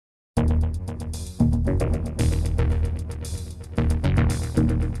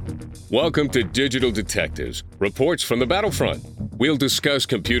Welcome to Digital Detectives, reports from the battlefront. We'll discuss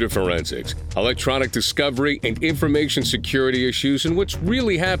computer forensics, electronic discovery, and information security issues and what's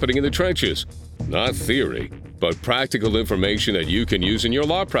really happening in the trenches. Not theory, but practical information that you can use in your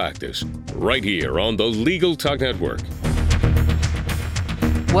law practice. Right here on the Legal Talk Network.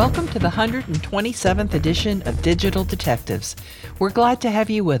 Welcome to the 127th edition of Digital Detectives. We're glad to have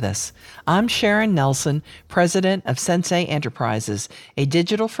you with us. I'm Sharon Nelson, president of Sensei Enterprises, a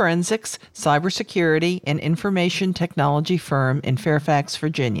digital forensics, cybersecurity, and information technology firm in Fairfax,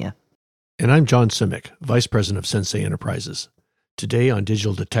 Virginia. And I'm John Simic, vice president of Sensei Enterprises. Today on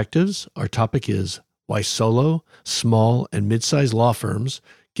Digital Detectives, our topic is why solo, small, and mid-sized law firms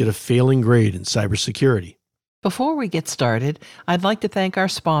get a failing grade in cybersecurity. Before we get started, I'd like to thank our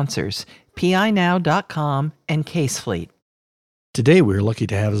sponsors, PINow.com and CaseFleet. Today, we're lucky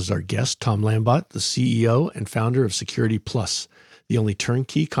to have as our guest Tom Lambot, the CEO and founder of Security Plus, the only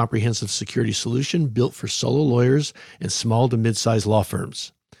turnkey comprehensive security solution built for solo lawyers and small to mid-sized law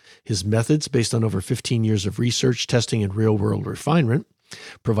firms. His methods, based on over 15 years of research, testing, and real-world refinement,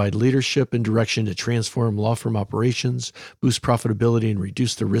 provide leadership and direction to transform law firm operations, boost profitability, and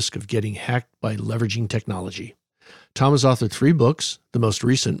reduce the risk of getting hacked by leveraging technology. Tom has authored 3 books. The most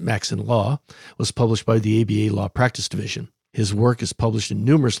recent, Max in Law, was published by the ABA Law Practice Division. His work is published in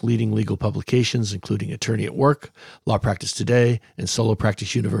numerous leading legal publications, including Attorney at Work, Law Practice Today, and Solo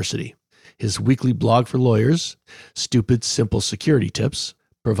Practice University. His weekly blog for lawyers, Stupid Simple Security Tips,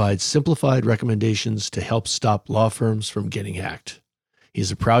 provides simplified recommendations to help stop law firms from getting hacked. He's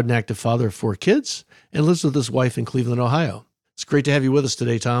a proud and active father of 4 kids and lives with his wife in Cleveland, Ohio. It's great to have you with us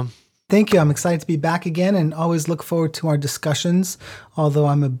today, Tom. Thank you. I'm excited to be back again and always look forward to our discussions, although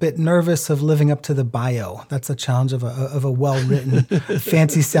I'm a bit nervous of living up to the bio. That's a challenge of a well-written,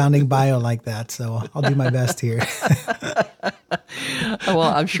 fancy-sounding bio like that, so I'll do my best here. Well,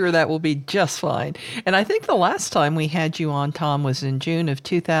 I'm sure that will be just fine. And I think the last time we had you on, Tom, was in June of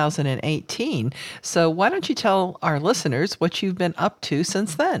 2018. So why don't you tell our listeners what you've been up to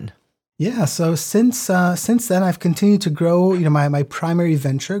since then? Yeah, so since then, I've continued to grow. My primary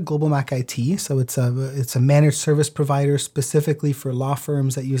venture, Global Mac IT. So it's a managed service provider specifically for law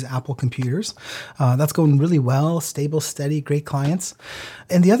firms that use Apple computers. That's going really well, stable, steady, great clients.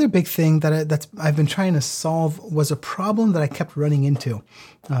 And the other big thing that I've been trying to solve was a problem that I kept running into.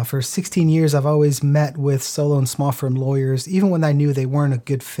 For 16 years, I've always met with solo and small firm lawyers, even when I knew they weren't a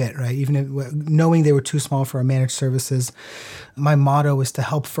good fit, right? Knowing they were too small for our managed services. My motto was to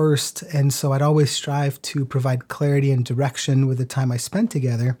help first. And so I'd always strive to provide clarity and direction with the time I spent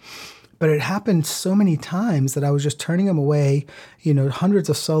together. But it happened so many times that I was just turning them away, hundreds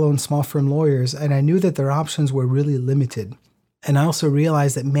of solo and small firm lawyers, and I knew that their options were really limited. And I also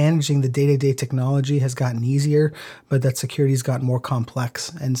realized that managing the day-to-day technology has gotten easier, but that security has gotten more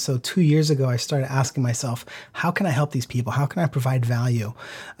complex. And so 2 years ago, I started asking myself, how can I help these people? How can I provide value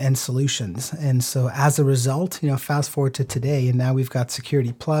and solutions? And so as a result, fast forward to today, and now we've got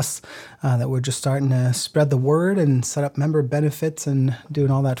Security Plus that we're just starting to spread the word and set up member benefits and doing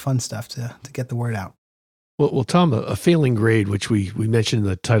all that fun stuff to get the word out. Well, Tom, a failing grade, which we mentioned in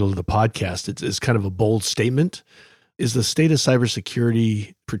the title of the podcast, it's kind of a bold statement. Is the state of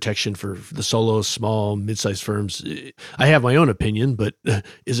cybersecurity protection for the solo, small, mid-sized firms? I have my own opinion, but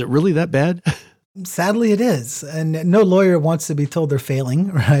is it really that bad? Sadly, it is. And no lawyer wants to be told they're failing,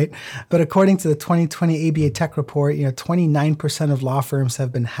 right? But according to the 2020 ABA Tech Report, 29% of law firms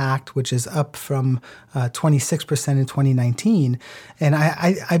have been hacked, which is up from 26% in 2019. And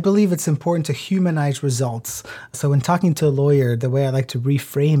I believe it's important to humanize results. So when talking to a lawyer, the way I like to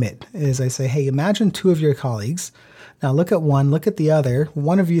reframe it is I say, hey, imagine 2 of your colleagues. Now look at one, look at the other.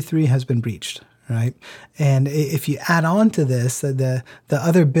 One of you 3 has been breached, right? And if you add on to this, the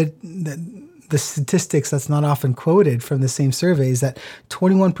other bit, the statistics that's not often quoted from the same survey is that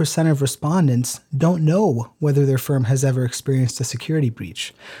 21% of respondents don't know whether their firm has ever experienced a security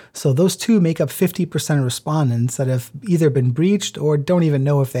breach. So those 2 make up 50% of respondents that have either been breached or don't even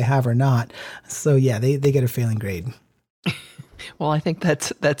know if they have or not. So yeah, they get a failing grade. Well, I think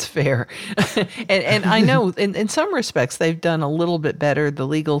that's fair. and I know in some respects they've done a little bit better. The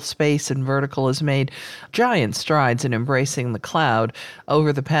legal space and vertical has made giant strides in embracing the cloud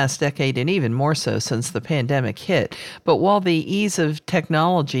over the past decade, and even more so since the pandemic hit. But while the ease of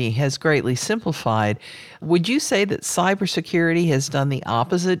technology has greatly simplified, would you say that cybersecurity has done the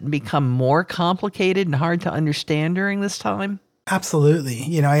opposite and become more complicated and hard to understand during this time?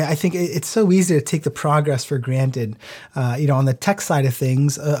 Absolutely. I think it's so easy to take the progress for granted. On the tech side of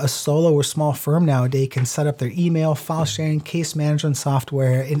things, a solo or small firm nowadays can set up their email, file sharing, case management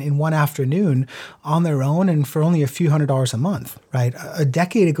software in one afternoon on their own and for only a few $100s a month, right? A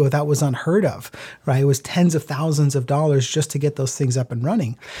decade ago, that was unheard of, right? It was tens of thousands of dollars just to get those things up and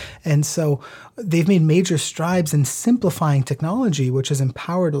running. And so they've made major strides in simplifying technology, which has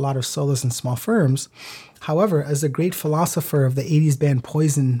empowered a lot of solos and small firms. However, as the great philosopher of the 80s band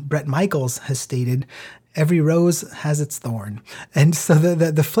Poison, Bret Michaels, has stated, every rose has its thorn. And so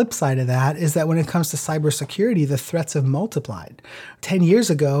the flip side of that is that when it comes to cybersecurity, the threats have multiplied. 10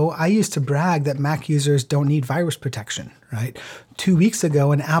 years ago, I used to brag that Mac users don't need virus protection, right? 2 weeks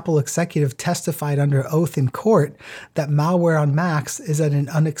ago, an Apple executive testified under oath in court that malware on Macs is at an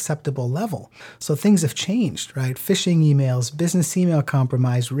unacceptable level. So things have changed, right? Phishing emails, business email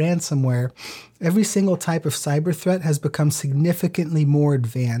compromise, ransomware. Every single type of cyber threat has become significantly more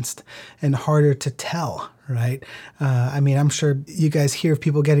advanced and harder to tell, right? I'm sure you guys hear of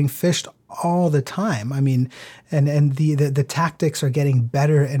people getting phished all the time. And the tactics are getting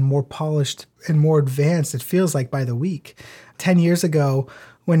better and more polished and more advanced, it feels like, by the week. 10 years ago,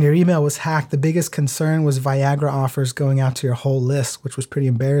 when your email was hacked, the biggest concern was Viagra offers going out to your whole list, which was pretty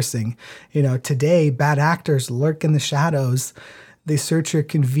embarrassing. Today, bad actors lurk in the shadows. They search your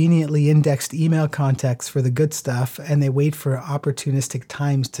conveniently indexed email contacts for the good stuff, and they wait for opportunistic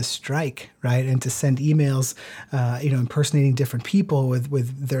times to strike, right? And to send emails, impersonating different people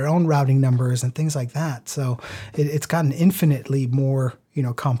with their own routing numbers and things like that. So it's gotten infinitely more,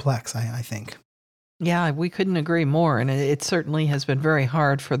 complex, I think. Yeah, we couldn't agree more, and it certainly has been very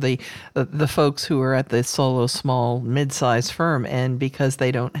hard for the folks who are at the solo, small, mid-sized firm, and because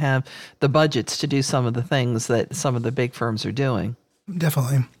they don't have the budgets to do some of the things that some of the big firms are doing.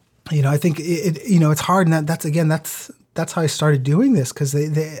 Definitely, I think it's hard, and that's how I started doing this, because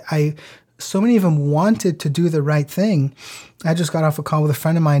so many of them wanted to do the right thing. I just got off a call with a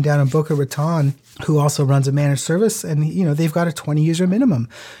friend of mine down in Boca Raton who also runs a managed service, and they've got a 20-user minimum.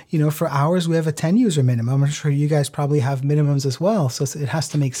 For ours, we have a 10-user minimum. I'm sure you guys probably have minimums as well, so it has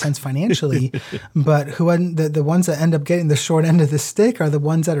to make sense financially. But the ones that end up getting the short end of the stick are the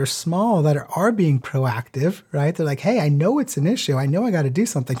ones that are small, that are being proactive, right? They're like, hey, I know it's an issue. I know I got to do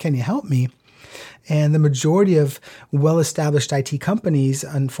something. Can you help me? And the majority of well-established IT companies,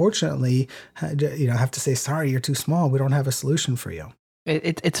 unfortunately, have to say, sorry, you're too small. We don't have a solution for you.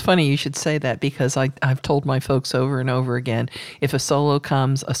 It's funny you should say that, because I've told my folks over and over again, if a solo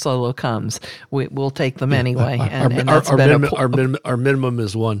comes, we'll take them anyway. Our minimum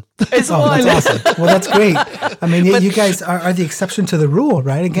is one. It's one. That's awesome. Well, that's great. You guys are the exception to the rule,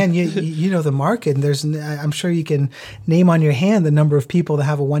 right? Again, you know the market, and I'm sure you can name on your hand the number of people that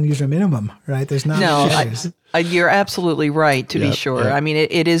have a 1-user minimum, right? There's not many. You're absolutely right, to be sure. Yep.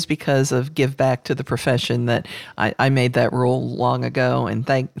 It is because of give back to the profession that I made that rule long ago, and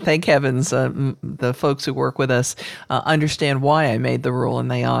thank heavens the folks who work with us understand why I made the rule, and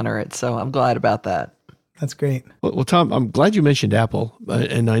they honor it. So I'm glad about that. That's great. Well, Tom, I'm glad you mentioned Apple,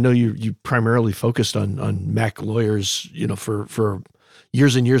 and I know you primarily focused on Mac lawyers, for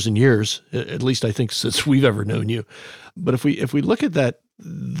years and years and years. At least I think since we've ever known you. But if we look at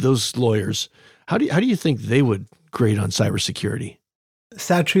those lawyers, how do you think they would grade on cybersecurity?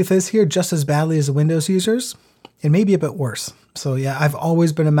 Sad truth is here, just as badly as the Windows users, and maybe a bit worse. So yeah, I've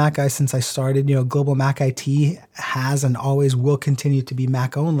always been a Mac guy since I started. Global Mac IT has and always will continue to be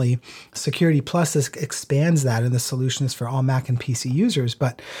Mac only. Security Plus expands that, and the solution is for all Mac and PC users.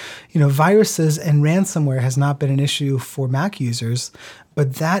 But viruses and ransomware has not been an issue for Mac users,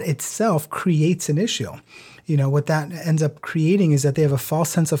 but that itself creates an issue. What that ends up creating is that they have a false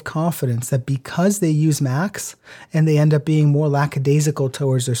sense of confidence that because they use Macs, and they end up being more lackadaisical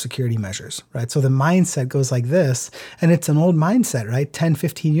towards their security measures, right? So the mindset goes like this, and it's an old mindset, right? 10,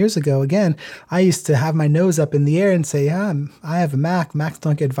 15 years ago, again, I used to have my nose up in the air and say, I have a Mac. Macs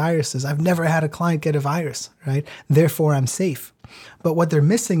don't get viruses. I've never had a client get a virus, right? Therefore, I'm safe. But what they're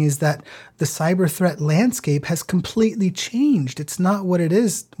missing is that the cyber threat landscape has completely changed. It's not what it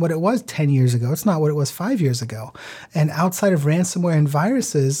was 10 years ago. It's not what it was 5 years ago. And outside of ransomware and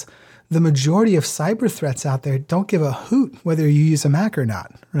viruses, the majority of cyber threats out there don't give a hoot whether you use a Mac or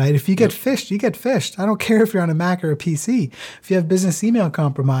not, right? If you get phished, you get phished. I don't care if you're on a Mac or a PC. If you have business email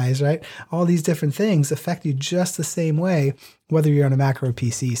compromise, right? All these different things affect you just the same way, whether you're on a Mac or a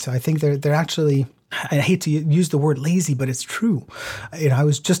PC. So I think they're actually, I hate to use the word lazy, but it's true. I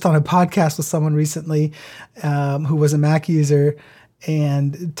was just on a podcast with someone recently who was a Mac user,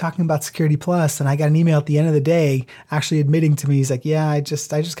 and talking about Security Plus, and I got an email at the end of the day actually admitting to me, he's like, yeah, I just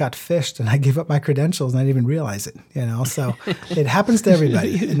got phished and I gave up my credentials and I didn't even realize it, so it happens to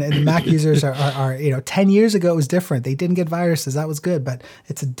everybody. And the Mac users are 10 years ago it was different. They didn't get viruses. That was good, but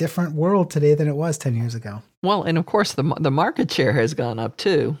it's a different world today than it was 10 years ago. Well, and of course the market share has gone up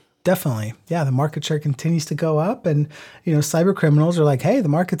too. Definitely. Yeah, the market share continues to go up, and cyber criminals are like, hey, the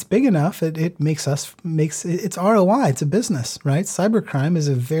market's big enough. It makes it's ROI. It's a business, right? Cybercrime is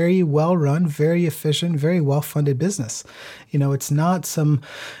a very well run, very efficient, very well funded business. It's not some,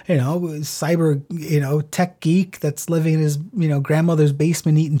 cyber, tech geek that's living in his, grandmother's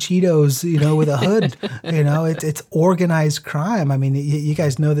basement eating Cheetos, with a hood. It's organized crime. I mean, you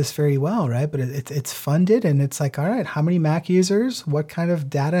guys know this very well, right? But it's funded, and it's like, all right, how many Mac users? What kind of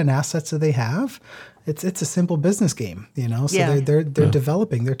data and assets do they have? It's a simple business game, So Yeah. they're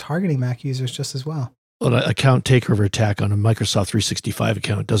developing, they're targeting Mac users just as well. Well, an account takeover attack on a Microsoft 365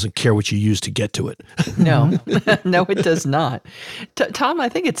 account doesn't care what you use to get to it. No, no, it does not. Tom, I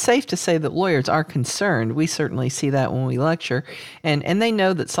think it's safe to say that lawyers are concerned. We certainly see that when we lecture, and they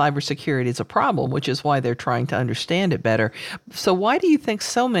know that cybersecurity is a problem, which is why they're trying to understand it better. So why do you think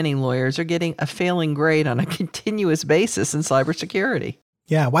so many lawyers are getting a failing grade on a continuous basis in cybersecurity?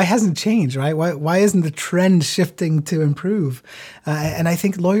 Yeah, why hasn't it changed, right? Why isn't the trend shifting to improve? And I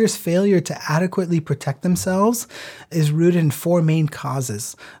think lawyers' failure to adequately protect themselves is rooted in four main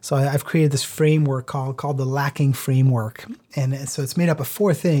causes. So I've created this framework called the lacking framework. And so it's made up of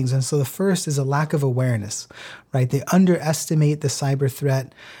four things. And so the first is a lack of awareness, right? They underestimate the cyber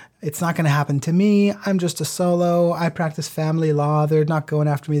threat. It's not going to happen to me. I'm just a solo. I practice family law. They're not going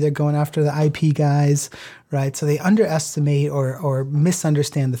after me. They're going after the IP guys, right? So they underestimate or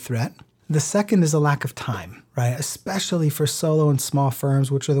misunderstand the threat. The second is a lack of time, right? Especially for solo and small firms,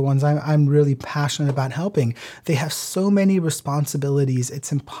 which are the ones I'm really passionate about helping. They have so many responsibilities.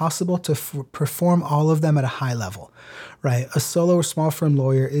 It's impossible to perform all of them at a high level, right? A solo or small firm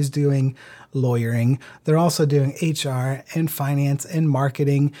lawyer is doing lawyering. They're also doing HR and finance and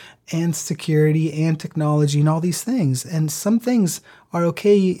marketing and security and technology and all these things. And some things are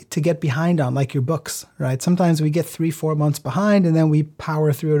okay to get behind on, like your books, right? Sometimes we get 3-4 months behind and then we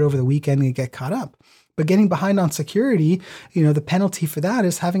power through it over the weekend and get caught up. But getting behind on security, the penalty for that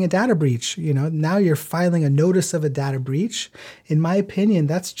is having a data breach. Now you're filing a notice of a data breach. In my opinion,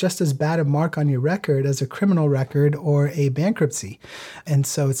 that's just as bad a mark on your record as a criminal record or a bankruptcy. And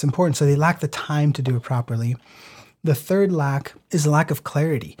so it's important. So they lack the time to do it properly. The third lack is a lack of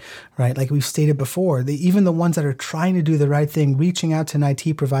clarity, right? Like we've stated before, even the ones that are trying to do the right thing, reaching out to an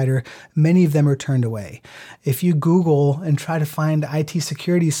IT provider, many of them are turned away. If you Google and try to find IT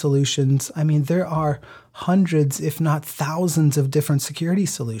security solutions, there are hundreds, if not thousands of different security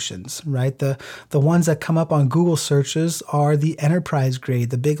solutions, right? The ones that come up on Google searches are the enterprise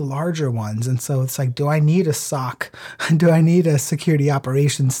grade, the big larger ones. And so it's like, do I need a SOC? Do I need a security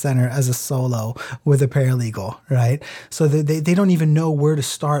operations center as a solo with a paralegal, right? So they don't even know where to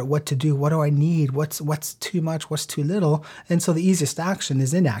start, what to do, what do I need, what's too much, what's too little. And so the easiest action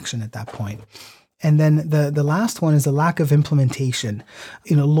is inaction at that point. And then the last one is a lack of implementation.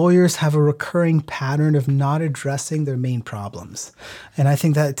 Lawyers have a recurring pattern of not addressing their main problems. And I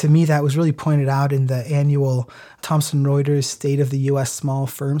think that, to me, that was really pointed out in the annual Thomson Reuters State of the U.S. Small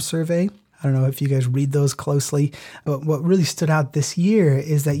Firm Survey. I don't know if you guys read those closely, but what really stood out this year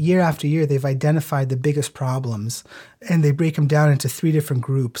is that year after year, they've identified the biggest problems, and they break them down into 3 different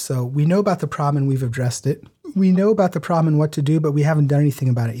groups. So we know about the problem and we've addressed it. We know about the problem and what to do, but we haven't done anything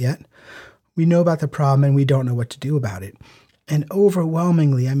about it yet. We know about the problem and we don't know what to do about it. And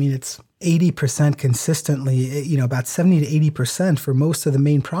overwhelmingly, it's 80% consistently, about 70 to 80% for most of the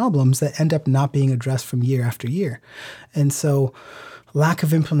main problems that end up not being addressed from year after year. And so lack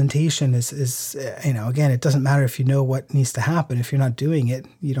of implementation is again, it doesn't matter if you know what needs to happen. If you're not doing it,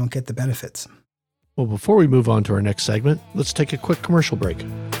 you don't get the benefits. Well, before we move on to our next segment, let's take a quick commercial break.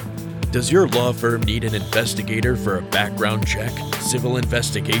 Does your law firm need an investigator for a background check, civil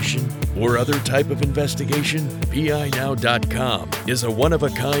investigation, or other type of investigation? PINow.com is a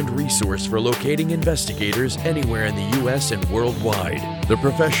one-of-a-kind resource for locating investigators anywhere in the U.S. and worldwide. The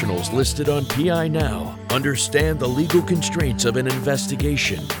professionals listed on PI Now understand the legal constraints of an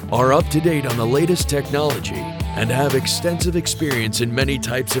investigation, are up to date on the latest technology, and have extensive experience in many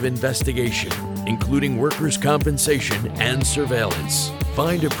types of investigation, including workers' compensation and surveillance.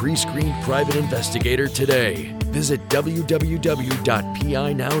 Find a pre-screened private investigator today. Visit www.pinow.com.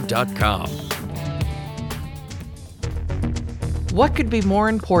 What could be more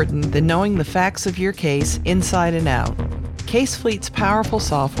important than knowing the facts of your case inside and out? CaseFleet's powerful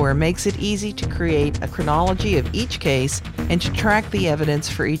software makes it easy to create a chronology of each case and to track the evidence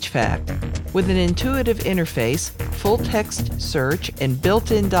for each fact. With an intuitive interface, full-text search, and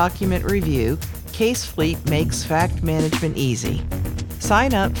built-in document review, CaseFleet makes fact management easy.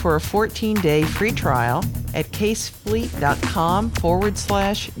 Sign up for a 14-day free trial at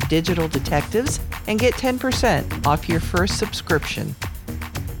casefleet.com/digital detectives and get 10% off your first subscription.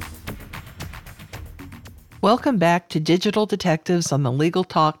 Welcome back to Digital Detectives on the Legal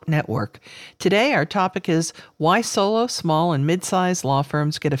Talk Network. Today, our topic is why solo, small, and mid-sized law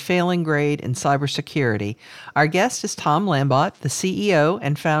firms get a failing grade in cybersecurity. Our guest is Tom Lambotte, the CEO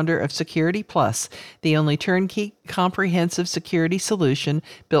and founder of Security Plus, the only turnkey comprehensive security solution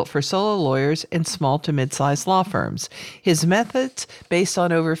built for solo lawyers and small to mid-sized law firms. His methods, based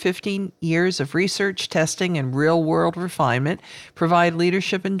on over 15 years of research, testing, and real-world refinement, provide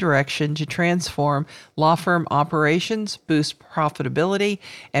leadership and direction to transform law firm operations, boost profitability,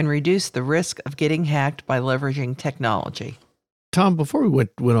 and reduce the risk of getting hacked by leveraging technology. Tom, before we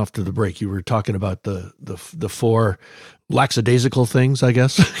went off to the break, you were talking about the four lackadaisical things, I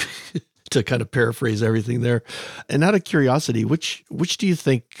guess, to kind of paraphrase everything there. And out of curiosity, which do you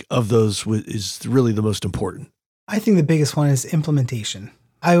think of those is really the most important? I think the biggest one is implementation.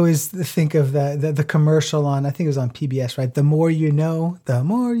 I always think of the commercial on, I think it was on PBS, right? The more you know, the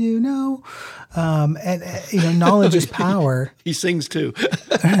more you know. And knowledge is power. He sings too.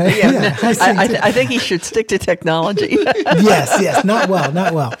 Right? Yeah, I think he should stick to technology. Yes, not well.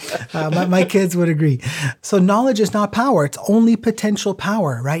 My kids would agree. So knowledge is not power. It's only potential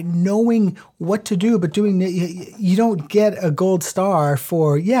power, right? Knowing what to do, but doing it, you don't get a gold star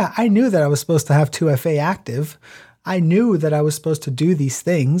for, I knew that I was supposed to have 2FA active. I knew that I was supposed to do these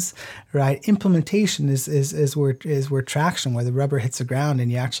things, right? Implementation is where traction, where the rubber hits the ground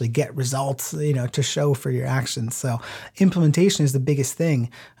and you actually get results, to show for your actions. So implementation is the biggest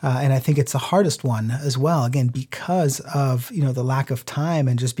thing. And I think it's the hardest one as well, again, because of, the lack of time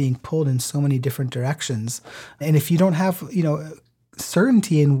and just being pulled in so many different directions. And if you don't have,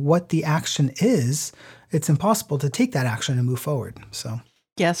 certainty in what the action is, it's impossible to take that action and move forward. So.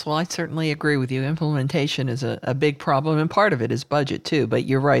 Yes, well, I certainly agree with you. Implementation is a big problem, and part of it is budget too. But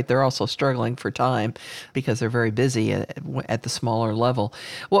you're right, they're also struggling for time because they're very busy at the smaller level.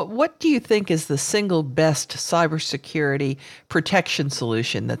 What do you think is the single best cybersecurity protection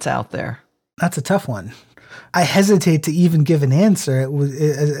solution that's out there? That's a tough one. I hesitate to even give an answer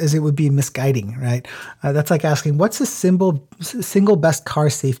as it would be misguiding, right? That's like asking, what's the single best car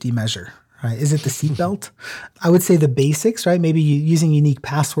safety measure? Right. Is it the seatbelt? I would say the basics, right? Maybe using unique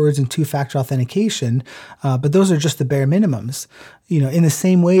passwords and two-factor authentication, but those are just the bare minimums. In the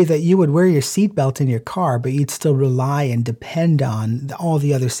same way that you would wear your seatbelt in your car, but you'd still rely and depend on all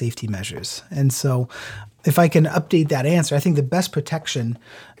the other safety measures. And so if I can update that answer, I think the best protection,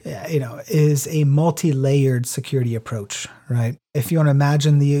 is a multi-layered security approach, right? If you want to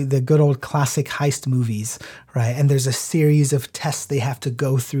imagine the good old classic heist movies, right? And there's a series of tests they have to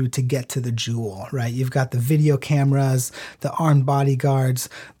go through to get to the jewel, right? You've got the video cameras, the armed bodyguards,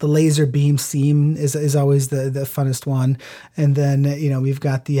 the laser beam scene is always the funnest one. And then, we've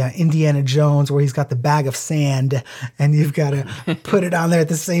got the Indiana Jones where he's got the bag of sand and you've got to put it on there at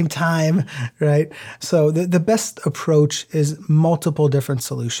the same time, right? So the best approach is multiple different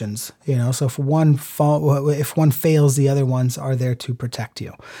solutions, so if one fails, the other ones are there to protect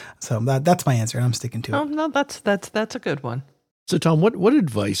you. So that's my answer. I'm sticking to it. Oh, no, that's a good one. So, Tom, what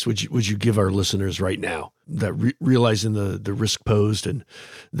advice would you give our listeners right now that realizing the risk posed and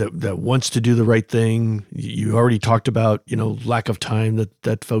that wants to do the right thing? You already talked about lack of time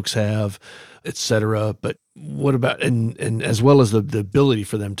that folks have, et cetera. But what about and as well as the ability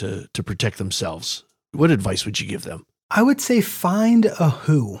for them to protect themselves? What advice would you give them? I would say find a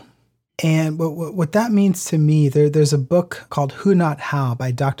who. And what that means to me, there's a book called Who Not How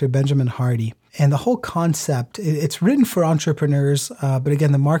by Dr. Benjamin Hardy. And the whole concept, it's written for entrepreneurs, but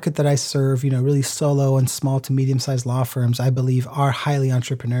again, the market that I serve, really solo and small to medium-sized law firms, I believe are highly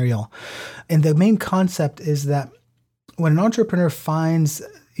entrepreneurial. And the main concept is that when an entrepreneur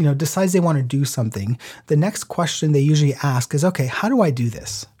decides they want to do something, the next question they usually ask is, okay, how do I do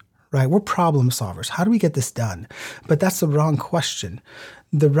this? Right? We're problem solvers. How do we get this done? But that's the wrong question.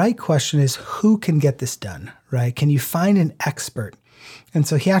 The right question is, who can get this done, right? Can you find an expert? And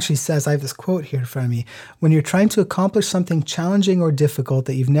so he actually says, I have this quote here in front of me, when you're trying to accomplish something challenging or difficult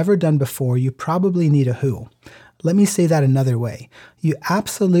that you've never done before, you probably need a who. Let me say that another way. You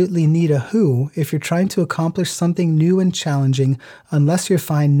absolutely need a who if you're trying to accomplish something new and challenging, unless you're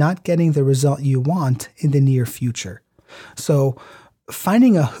fine not getting the result you want in the near future. So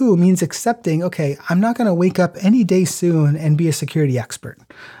finding a who means accepting, okay, I'm not going to wake up any day soon and be a security expert.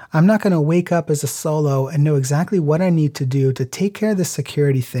 I'm not going to wake up as a solo and know exactly what I need to do to take care of the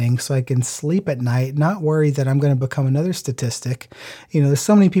security thing so I can sleep at night, not worry that I'm going to become another statistic. There's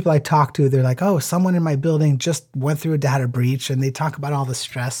so many people I talk to, they're like, oh, someone in my building just went through a data breach, and they talk about all the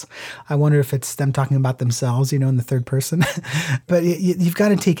stress. I wonder if it's them talking about themselves, in the third person. But you've got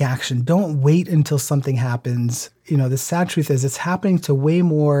to take action. Don't wait until something happens. The sad truth is it's happening to way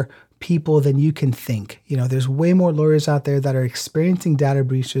more people than you can think. There's way more lawyers out there that are experiencing data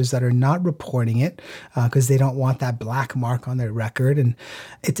breaches that are not reporting it because they don't want that black mark on their record. And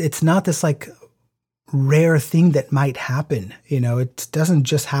it's not this like rare thing that might happen. It doesn't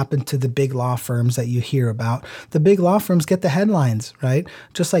just happen to the big law firms that you hear about. The big law firms get the headlines, right?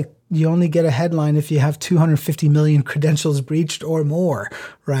 Just like you only get a headline if you have 250 million credentials breached or more,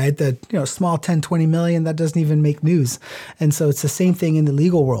 right? That, small 10, 20 million, that doesn't even make news. And so it's the same thing in the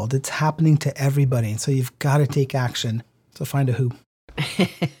legal world. It's happening to everybody. And so you've got to take action. So find a who.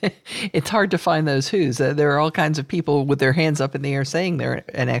 It's hard to find those who's. There are all kinds of people with their hands up in the air saying they're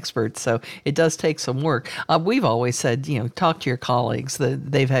an expert. So it does take some work. We've always said, talk to your colleagues.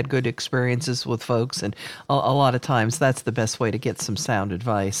 They've had good experiences with folks. And a lot of times that's the best way to get some sound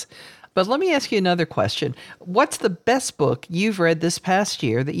advice. But let me ask you another question. What's the best book you've read this past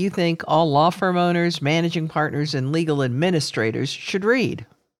year that you think all law firm owners, managing partners, and legal administrators should read?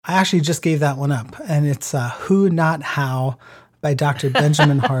 I actually just gave that one up. And it's Who Not How by Dr.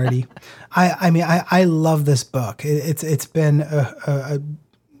 Benjamin Hardy. I love this book. It's been a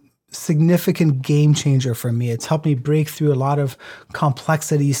significant game changer for me. It's helped me break through a lot of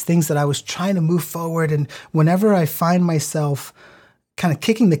complexities, things that I was trying to move forward. And whenever I find myself kind of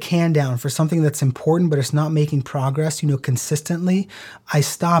kicking the can down for something that's important, but it's not making progress, consistently, I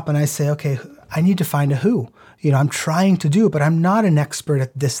stop and I say, okay, I need to find a who. I'm trying to do it, but I'm not an expert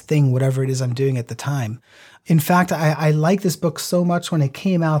at this thing, whatever it is I'm doing at the time. In fact, I like this book so much. When it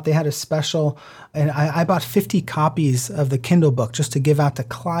came out, they had a special, and I bought 50 copies of the Kindle book just to give out to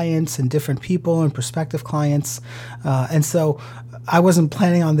clients and different people and prospective clients. And so I wasn't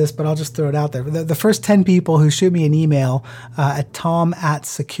planning on this, but I'll just throw it out there. The first 10 people who shoot me an email at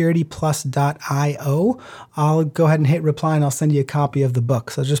tom@securityplus.io, I'll go ahead and hit reply and I'll send you a copy of the book.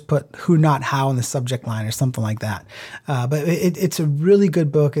 So just put who, not how in the subject line or something like that. But it's a really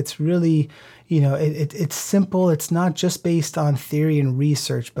good book. It's really, it's simple. It's not just based on theory and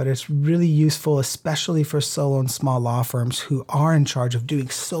research, but it's really useful, especially for solo and small law firms who are in charge of doing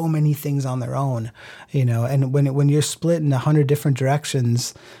so many things on their own. And when you're split in 100 different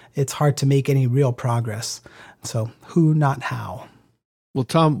directions, it's hard to make any real progress. So who, not how. Well,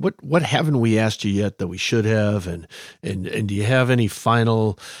 Tom, what haven't we asked you yet that we should have? And do you have any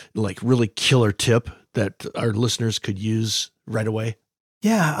final, really killer tip that our listeners could use right away?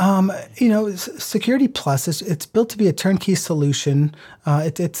 Yeah, Security Plus, it's built to be a turnkey solution.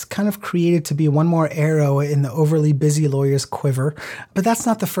 It's kind of created to be one more arrow in the overly busy lawyer's quiver. But that's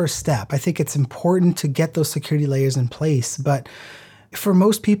not the first step. I think it's important to get those security layers in place. But for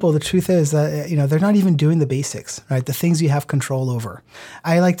most people, the truth is that, they're not even doing the basics, right? The things you have control over.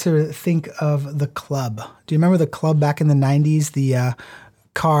 I like to think of the club. Do you remember the club back in the 90s? The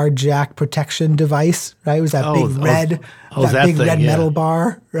car jack protection device, right? It was that big red metal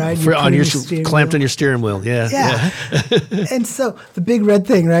bar, right? Clamped on your steering wheel. Yeah. And so the big red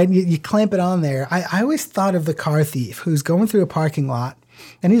thing, right? You clamp it on there. I always thought of the car thief who's going through a parking lot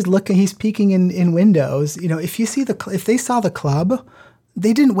and he's peeking in windows. If they saw the club,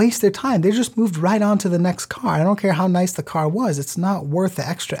 they didn't waste their time. They just moved right on to the next car. I don't care how nice the car was. It's not worth the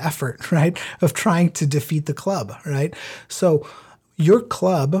extra effort, right? Of trying to defeat the club, right? So your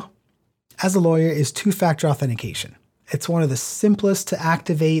club, as a lawyer, is two-factor authentication. It's one of the simplest to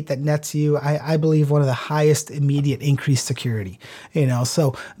activate that nets you, I believe, one of the highest immediate increased security.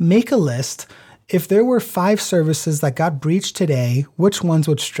 So make a list. If there were 5 services that got breached today, which ones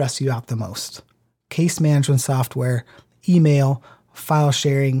would stress you out the most? Case management software, email, file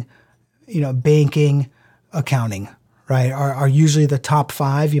sharing, banking, accounting. Right, are usually the top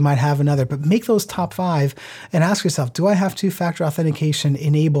 5. You might have another, but make those top 5 and ask yourself, do I have two-factor authentication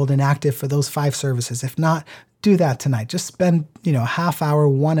enabled and active for those 5 services? If not, do that tonight. Just spend, half hour,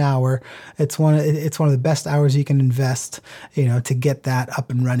 1 hour. It's one of the best hours you can invest, to get that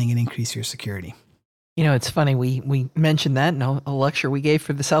up and running and increase your security. It's funny, we mentioned that in a lecture we gave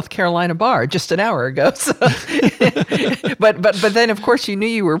for the South Carolina Bar just an hour ago. So. but then, of course, you knew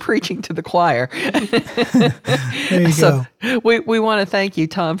you were preaching to the choir. There you go. We want to thank you,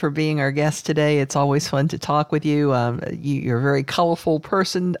 Tom, for being our guest today. It's always fun to talk with you. You're a very colorful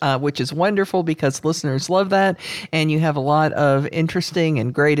person, which is wonderful because listeners love that. And you have a lot of interesting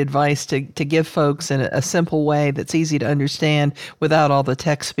and great advice to give folks in a simple way that's easy to understand without all the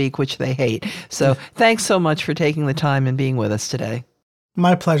tech speak, which they hate. So thanks so much for taking the time and being with us today.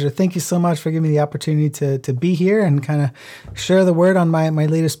 My pleasure. Thank you so much for giving me the opportunity to be here and kind of share the word on my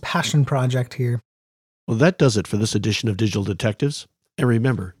latest passion project here. Well, that does it for this edition of Digital Detectives. And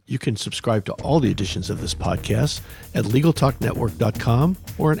remember, you can subscribe to all the editions of this podcast at LegalTalkNetwork.com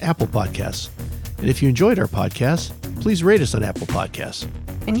or on Apple Podcasts. And if you enjoyed our podcast, please rate us on Apple Podcasts.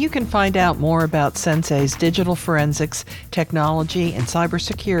 And you can find out more about Sensei's digital forensics, technology, and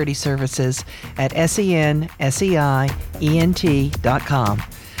cybersecurity services at senseient.com.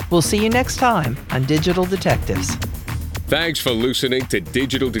 We'll see you next time on Digital Detectives. Thanks for listening to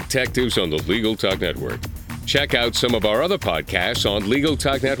Digital Detectives on the Legal Talk Network. Check out some of our other podcasts on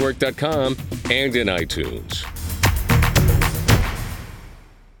LegalTalkNetwork.com and in iTunes.